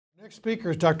Next speaker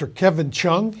is Dr. Kevin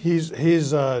Chung. He's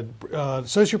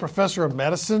Associate Professor of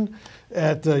Medicine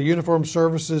at Uniformed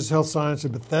Services Health Science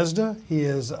in Bethesda.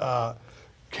 He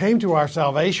came to our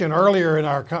salvation earlier in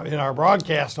our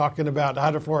broadcast talking about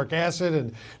hydrofluoric acid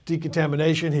and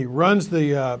decontamination. He runs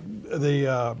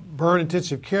the burn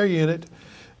intensive care unit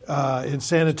in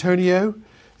San Antonio.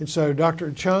 And so,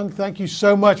 Dr. Chung, thank you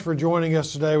so much for joining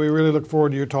us today. We really look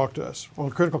forward to your talk to us on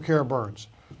critical care burns.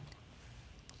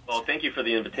 Well, thank you for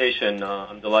the invitation.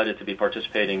 I'm delighted to be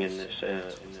participating in this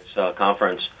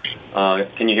conference.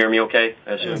 Can you hear me okay?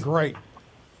 Great.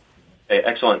 Okay,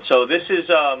 excellent. So this is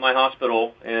my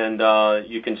hospital, and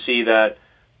you can see that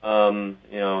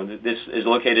this is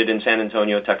located in San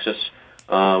Antonio, Texas.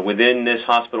 Within this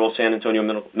hospital, San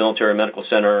Antonio Military Medical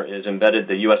Center is embedded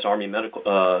the U.S. Army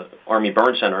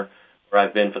Burn Center, where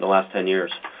I've been for the last 10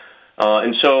 years.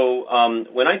 And so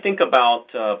when I think about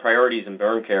priorities in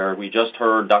burn care, we just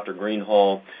heard Dr.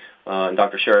 Greenhall and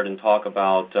Dr. Sheridan talk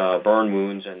about burn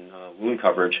wounds and wound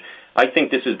coverage. I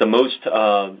think this is the most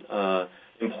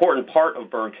important part of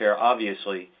burn care,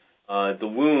 obviously. The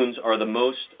wounds are the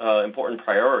most important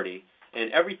priority,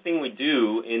 and everything we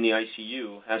do in the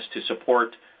ICU has to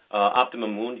support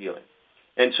optimum wound healing.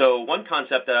 And so one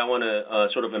concept that I want to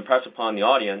sort of impress upon the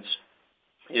audience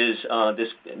is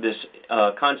this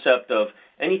concept of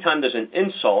anytime there's an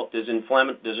insult, there's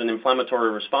an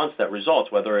inflammatory response that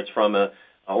results, whether it's from an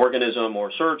organism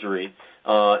or surgery.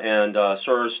 And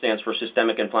SIRS stands for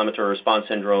Systemic Inflammatory Response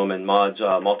Syndrome, and MODS,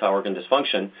 multi-organ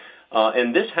dysfunction.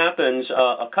 And this happens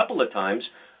a couple of times.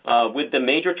 With the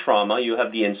major trauma, you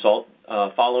have the insult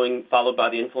followed by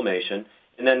the inflammation.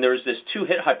 And then there's this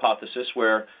two-hit hypothesis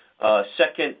where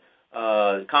second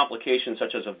complications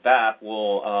such as a VAP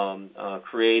will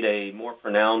create a more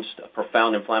pronounced,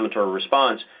 profound inflammatory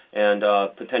response and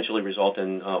potentially result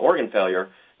in organ failure.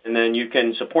 And then you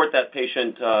can support that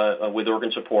patient with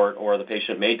organ support, or the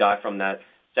patient may die from that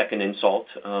second insult.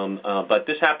 But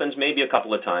this happens maybe a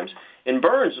couple of times. In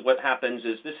burns, what happens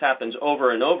is this happens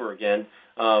over and over again,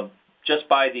 just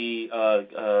by the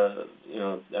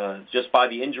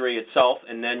injury itself,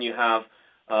 and then you have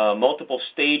multiple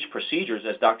stage procedures,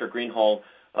 as Dr. Greenhall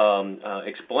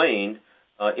explained.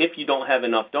 If you don't have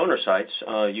enough donor sites,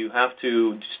 you have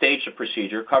to stage the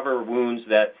procedure, cover wounds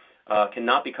that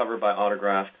cannot be covered by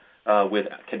autograft with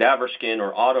cadaver skin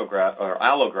or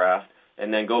allograft,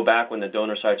 and then go back when the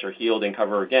donor sites are healed and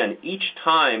cover again. Each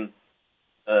time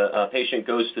a patient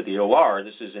goes to the OR,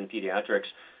 this is in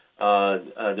pediatrics,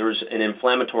 there's an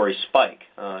inflammatory spike,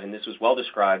 and this was well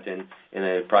described in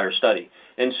a prior study.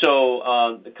 And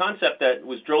so the concept that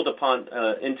was drilled upon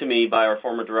into me by our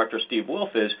former director, Steve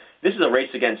Wolf, is this is a race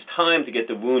against time to get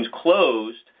the wounds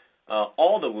closed,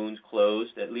 all the wounds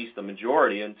closed, at least the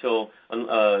majority, until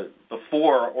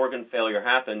before organ failure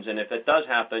happens. And if it does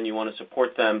happen, you want to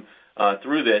support them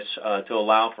through this to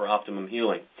allow for optimum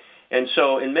healing. And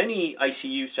so in many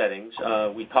ICU settings,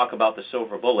 we talk about the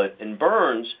silver bullet. In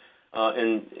burns,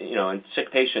 in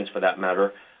sick patients for that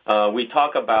matter, we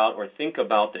talk about or think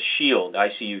about the shield,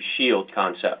 ICU shield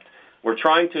concept. We're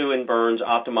trying to, in burns,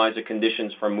 optimize the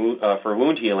conditions for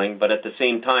wound healing, but at the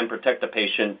same time protect the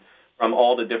patient from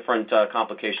all the different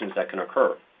complications that can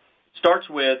occur. It starts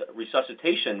with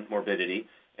resuscitation morbidity,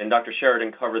 and Dr.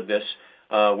 Sheridan covered this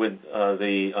with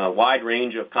the wide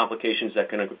range of complications that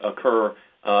can occur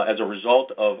as a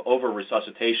result of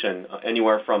over-resuscitation,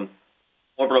 anywhere from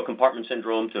orbital compartment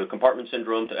syndrome to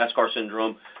eschar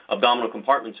syndrome, abdominal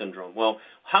compartment syndrome. Well,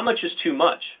 how much is too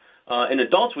much? In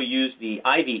adults, we use the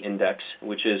IV index,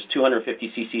 which is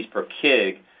 250 cc's per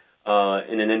kg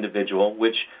in an individual,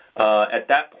 which at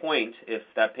that point, if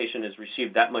that patient has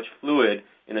received that much fluid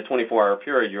in a 24-hour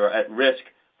period, you're at risk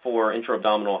for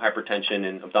intra-abdominal hypertension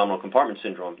and abdominal compartment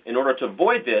syndrome. In order to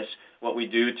avoid this, what we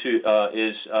do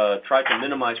is try to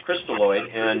minimize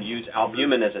crystalloid and use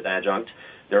albumin as an adjunct.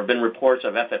 There have been reports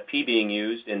of FFP being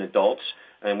used in adults,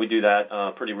 and we do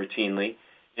that pretty routinely.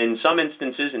 In some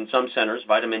instances, in some centers,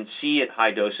 vitamin C at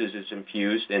high doses is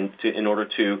infused in order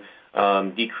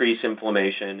to decrease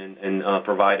inflammation and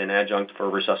provide an adjunct for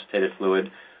resuscitated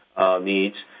fluid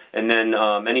needs. And then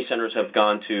many centers have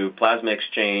gone to plasma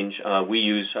exchange. We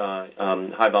use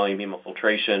high-volume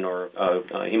hemofiltration or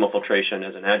hemofiltration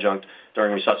as an adjunct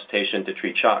during resuscitation to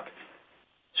treat shock.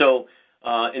 So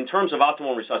in terms of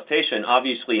optimal resuscitation,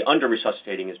 obviously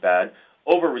under-resuscitating is bad.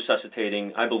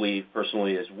 Over-resuscitating, I believe,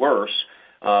 personally, is worse.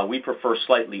 We prefer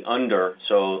slightly under,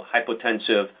 so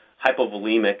hypotensive,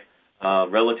 hypovolemic,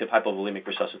 relative hypovolemic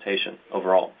resuscitation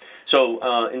overall.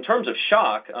 So in terms of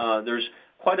shock, there's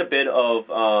quite a bit of,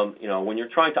 when you're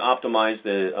trying to optimize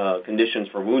the conditions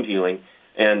for wound healing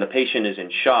and the patient is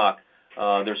in shock,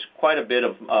 there's quite a bit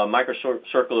of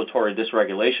microcirculatory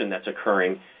dysregulation that's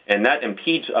occurring, and that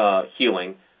impedes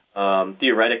healing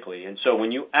theoretically. And so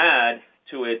when you add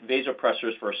to it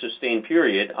vasopressors for a sustained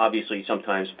period, obviously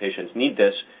sometimes patients need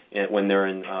this when they're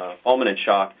in fulminant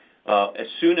shock. As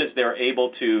soon as they're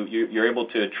able to, you're able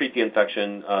to treat the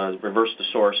infection, reverse the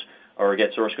source, or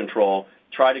get source control,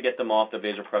 try to get them off the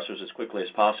vasopressors as quickly as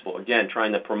possible. Again,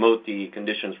 trying to promote the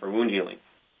conditions for wound healing.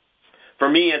 For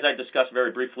me, as I discussed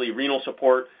very briefly, renal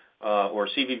support or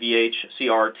CVVH,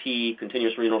 CRT,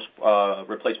 continuous renal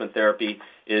replacement therapy,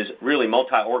 is really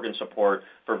multi-organ support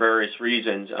for various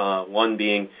reasons. One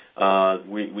being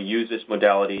we use this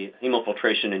modality,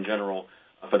 hemofiltration in general,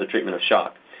 for the treatment of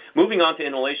shock. Moving on to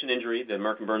inhalation injury, the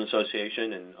American Burn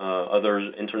Association and other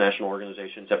international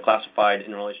organizations have classified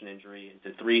inhalation injury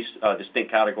into three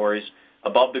distinct categories.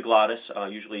 Above the glottis,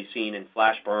 usually seen in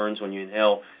flash burns when you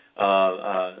inhale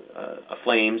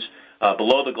flames.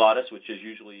 Below the glottis, which is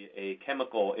usually a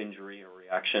chemical injury or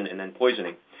reaction, and then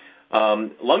poisoning.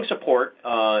 Lung support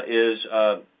is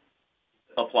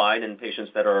applied in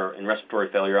patients that are in respiratory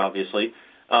failure, obviously.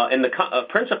 And the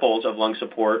principles of lung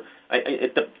support,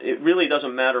 it really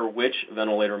doesn't matter which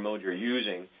ventilator mode you're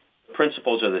using. The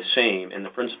principles are the same, and the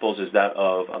principles is that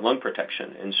of lung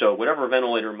protection. And so whatever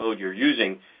ventilator mode you're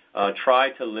using, try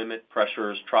to limit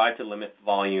pressures, try to limit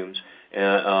volumes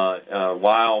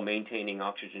while maintaining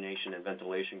oxygenation and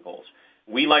ventilation goals.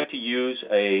 We like to use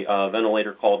a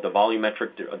ventilator called the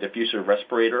volumetric diffusive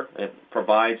respirator. It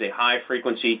provides a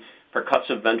high-frequency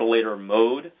percussive ventilator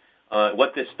mode.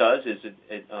 What this does is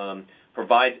it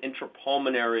provides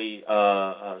intrapulmonary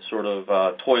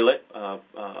toilet,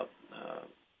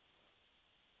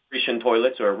 secretion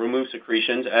toilets, or remove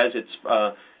secretions as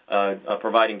it's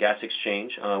providing gas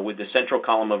exchange with the central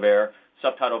column of air,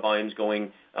 subtidal volumes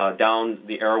going down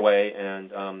the airway,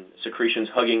 and secretions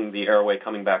hugging the airway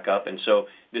coming back up. And so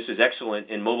this is excellent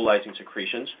in mobilizing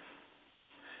secretions.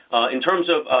 In terms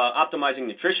of optimizing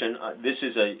nutrition, this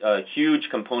is a huge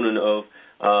component of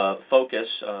focus.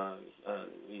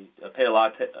 We pay a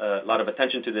lot of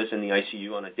attention to this in the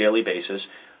ICU on a daily basis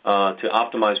to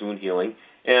optimize wound healing.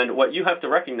 And what you have to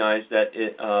recognize that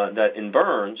that in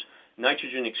burns,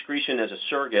 nitrogen excretion as a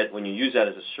surrogate, when you use that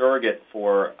as a surrogate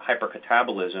for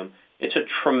hypercatabolism, it's a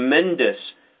tremendous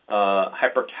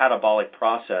hypercatabolic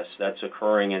process that's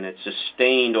occurring, and it's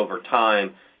sustained over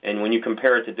time. And when you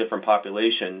compare it to different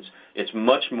populations, it's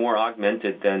much more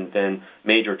augmented than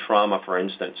major trauma, for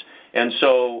instance. And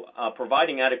so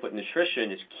providing adequate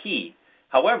nutrition is key.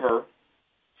 However,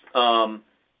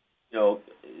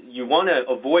 you want to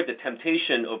avoid the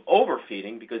temptation of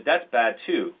overfeeding, because that's bad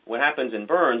too. What happens in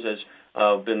burns, has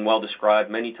been well described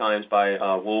many times by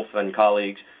Wolf and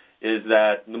colleagues, is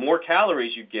that the more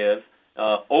calories you give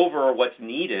over what's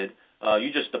needed,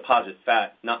 you just deposit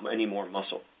fat, not any more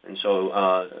muscle. And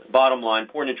so bottom line,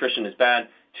 poor nutrition is bad.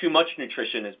 Too much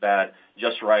nutrition is bad.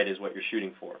 Just right is what you're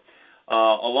shooting for.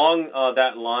 Along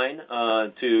that line,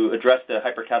 to address the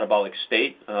hypercatabolic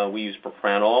state, we use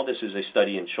propranolol. This is a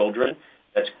study in children.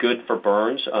 That's good for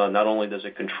burns. Not only does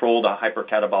it control the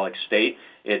hypercatabolic state,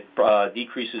 it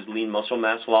decreases lean muscle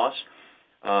mass loss.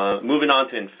 Moving on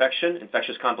to infection.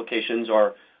 Infectious complications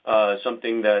are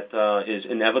something that is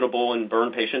inevitable in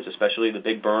burn patients, especially the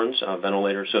big burns,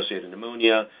 ventilator-associated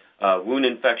pneumonia, wound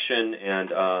infection, and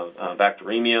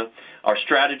bacteremia. Our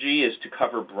strategy is to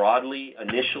cover broadly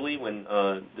initially when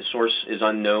the source is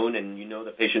unknown and you know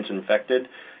the patient's infected,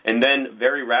 and then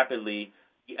very rapidly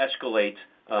de-escalate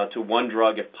to one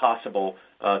drug if possible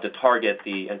to target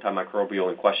the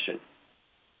antimicrobial in question.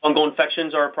 Fungal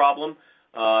infections are a problem,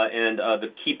 and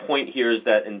the key point here is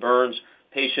that in burns,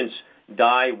 patients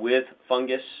die with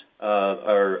fungus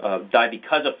or die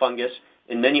because of fungus.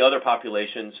 In many other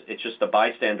populations, it's just a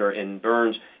bystander. In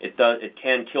burns, it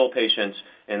can kill patients,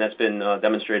 and that's been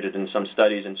demonstrated in some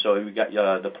studies. And so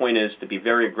the point is to be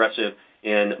very aggressive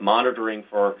in monitoring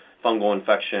for fungal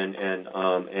infection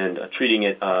and treating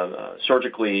it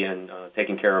surgically and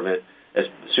taking care of it as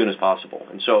soon as possible.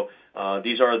 And so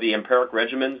these are the empiric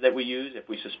regimens that we use. If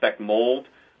we suspect mold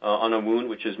on a wound,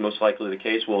 which is most likely the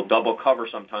case, we'll double cover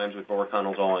sometimes with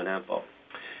voriconazole and AMPO.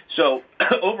 So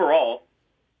overall,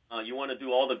 you want to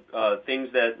do all the things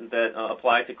that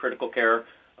apply to critical care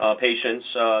patients.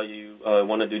 You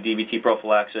want to do DVT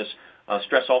prophylaxis.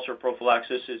 Stress ulcer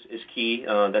prophylaxis is key.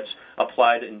 That's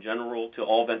applied in general to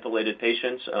all ventilated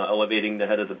patients, elevating the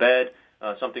head of the bed,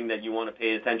 something that you want to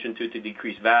pay attention to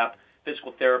decrease VAP.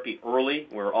 Physical therapy early.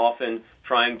 We're often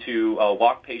trying to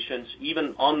walk patients,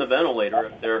 even on the ventilator,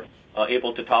 if they're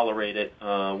able to tolerate it.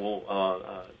 We'll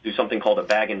do something called a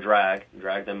bag and drag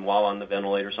them while on the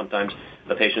ventilator. Sometimes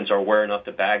the patients are aware enough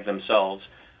to bag themselves.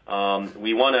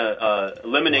 We want to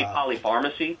eliminate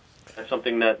polypharmacy. That's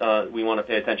something that we want to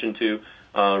pay attention to.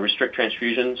 Restrict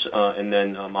transfusions, and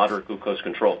then moderate glucose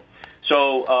control.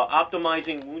 So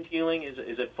optimizing wound healing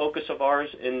is a focus of ours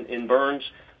in burns,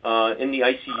 in the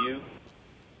ICU,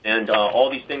 and all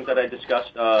these things that I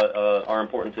discussed are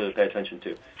important to pay attention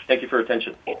to. Thank you for your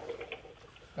attention.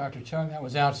 Dr. Chung, that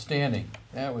was outstanding.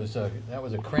 That was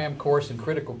a cram course in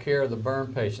critical care of the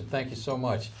burn patient. Thank you so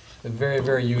much. Been very,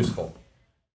 very useful.